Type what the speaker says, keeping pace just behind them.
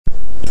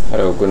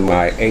Hello, good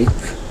morning.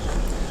 8th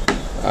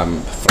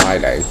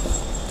Friday.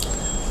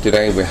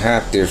 Today we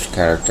have this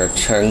character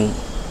Chen.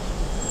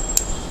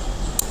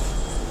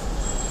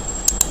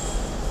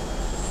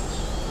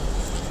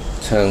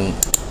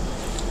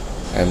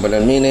 And what the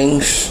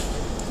meanings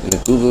in the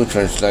Google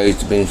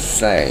Translate means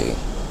say.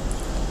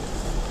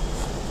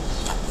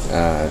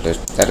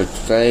 That is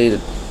say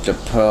the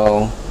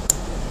pearl,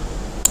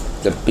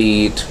 the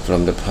bead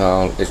from the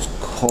pearl is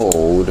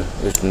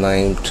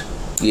named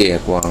Ye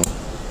Guang.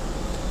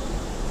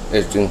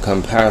 It's in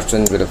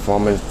comparison with the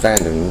former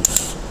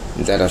sentence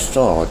that are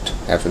short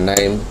have the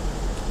name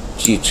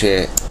Ji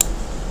Che,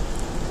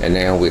 and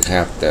now we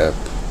have the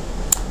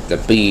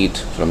bead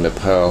from the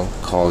pearl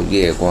called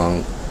Ye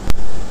Guang.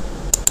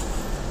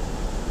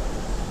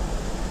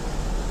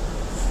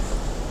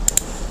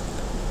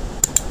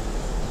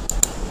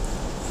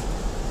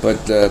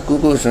 But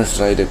Google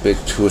Translate a bit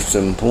too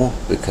simple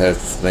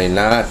because it may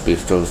not be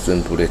so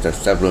simple. It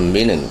has several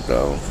meanings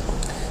though.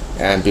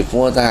 And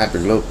before that,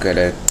 we look at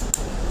it.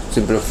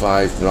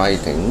 Simplified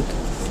writing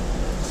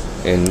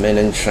in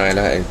mainland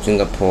China and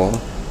Singapore,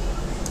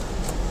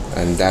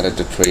 and that is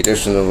the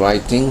traditional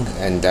writing,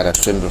 and that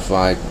is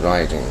simplified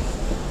writing,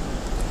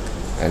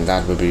 and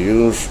that will be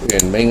used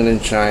in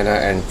mainland China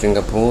and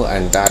Singapore,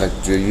 and that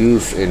is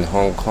used in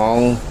Hong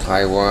Kong,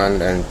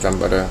 Taiwan, and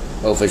some other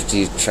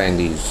overseas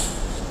Chinese.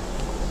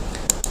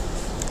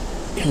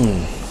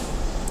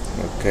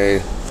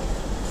 Okay.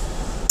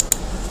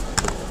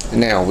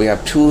 Now we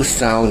have two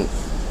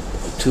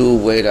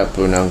way of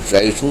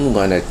pronunciation.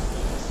 One is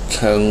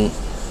Chen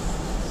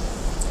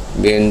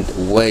means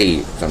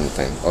weigh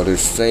something or to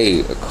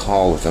say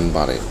call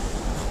somebody,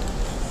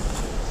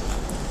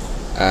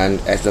 and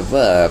as a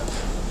verb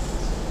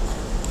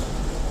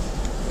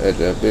it's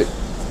a bit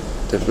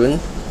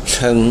different.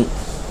 Chen,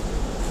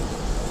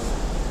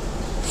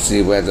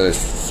 see whether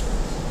it's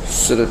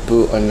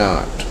suitable or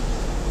not.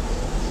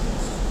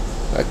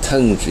 A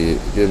Tengji,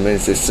 it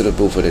means it's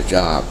suitable for the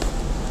job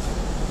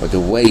or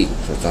to wait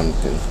for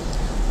something.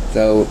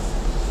 So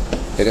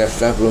it has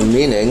several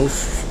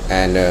meanings,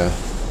 and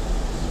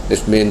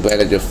this means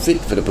whether you're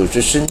fit for the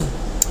position,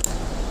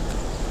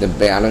 the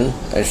balance,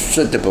 and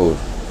suitable.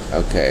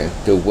 Okay,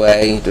 to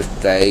weigh, to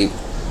say,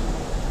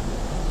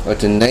 or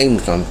to name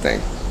something.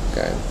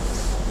 Okay.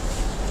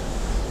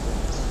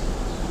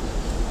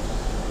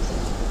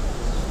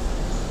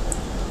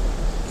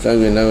 So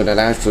you know that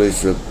actually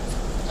it's a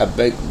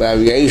big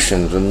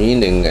variation of the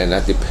meaning, and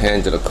that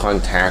depends on the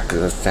context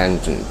of the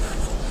sentence.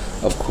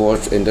 Of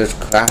course, in this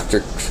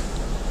classic,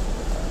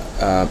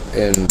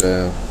 in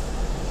the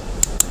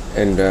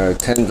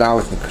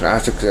 10,000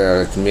 classics,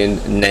 it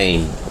means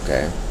name,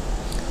 okay.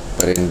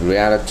 But in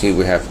reality,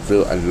 we have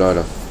still a lot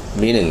of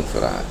meaning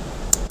for that.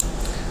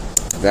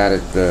 That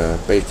is the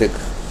basic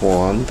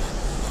form.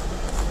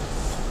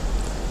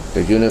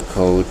 The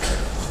Unicode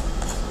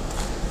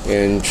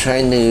in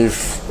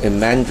Chinese, in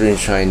Mandarin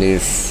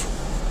Chinese,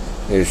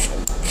 is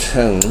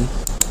Chen,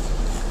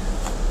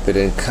 but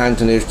in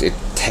Cantonese it's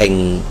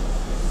Ting.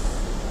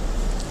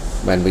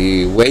 When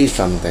we weigh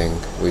something,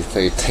 we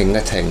say Ting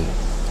a Ting.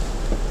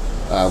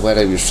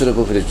 Whether you're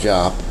suitable for the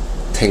job,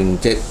 Ting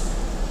Jit.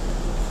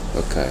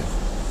 Okay.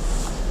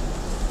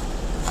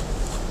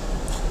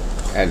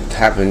 And it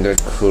happened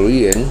that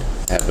Korean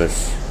have a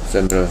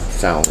similar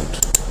sound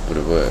for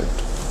the word.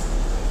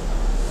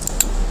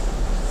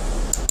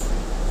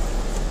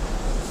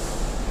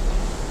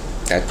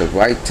 At the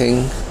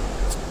writing,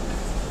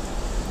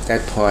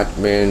 that part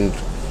means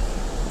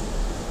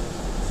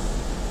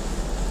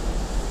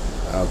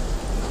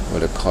what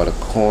they call a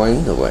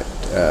coin, or what,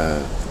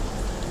 a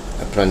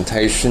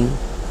plantation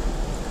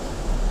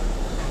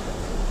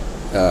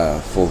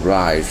for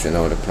rice, you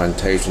know, the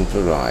plantation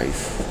for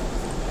rice.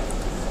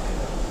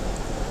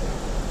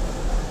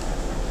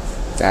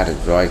 That is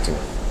writing.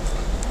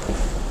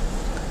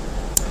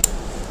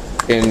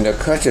 In the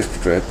cursive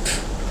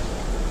script,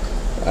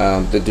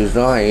 the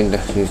design,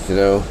 you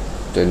know,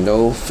 the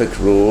no fixed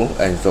rule,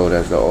 and so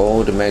there's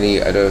all the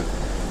many other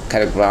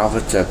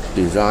calligraphers have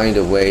designed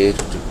a way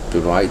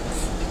to write.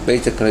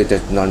 Basically,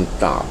 that's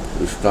non-stop.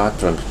 You start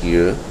from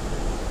here,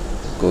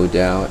 go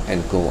down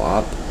and go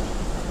up,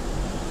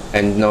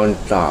 and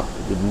non-stop.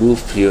 You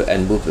move here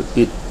and move a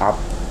bit up,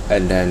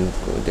 and then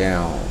go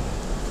down.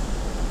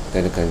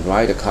 Then you can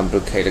write a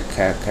complicated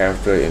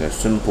character in a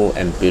simple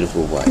and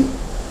beautiful way.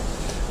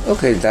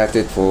 Okay, that's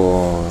it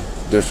for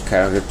this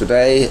character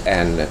today,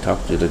 and I'll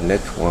talk to the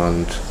next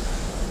one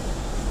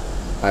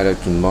either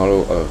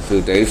tomorrow or a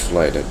few days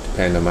later,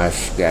 depending on my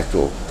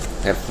schedule.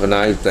 Have a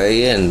nice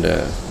day and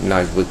a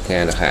nice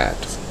weekend ahead.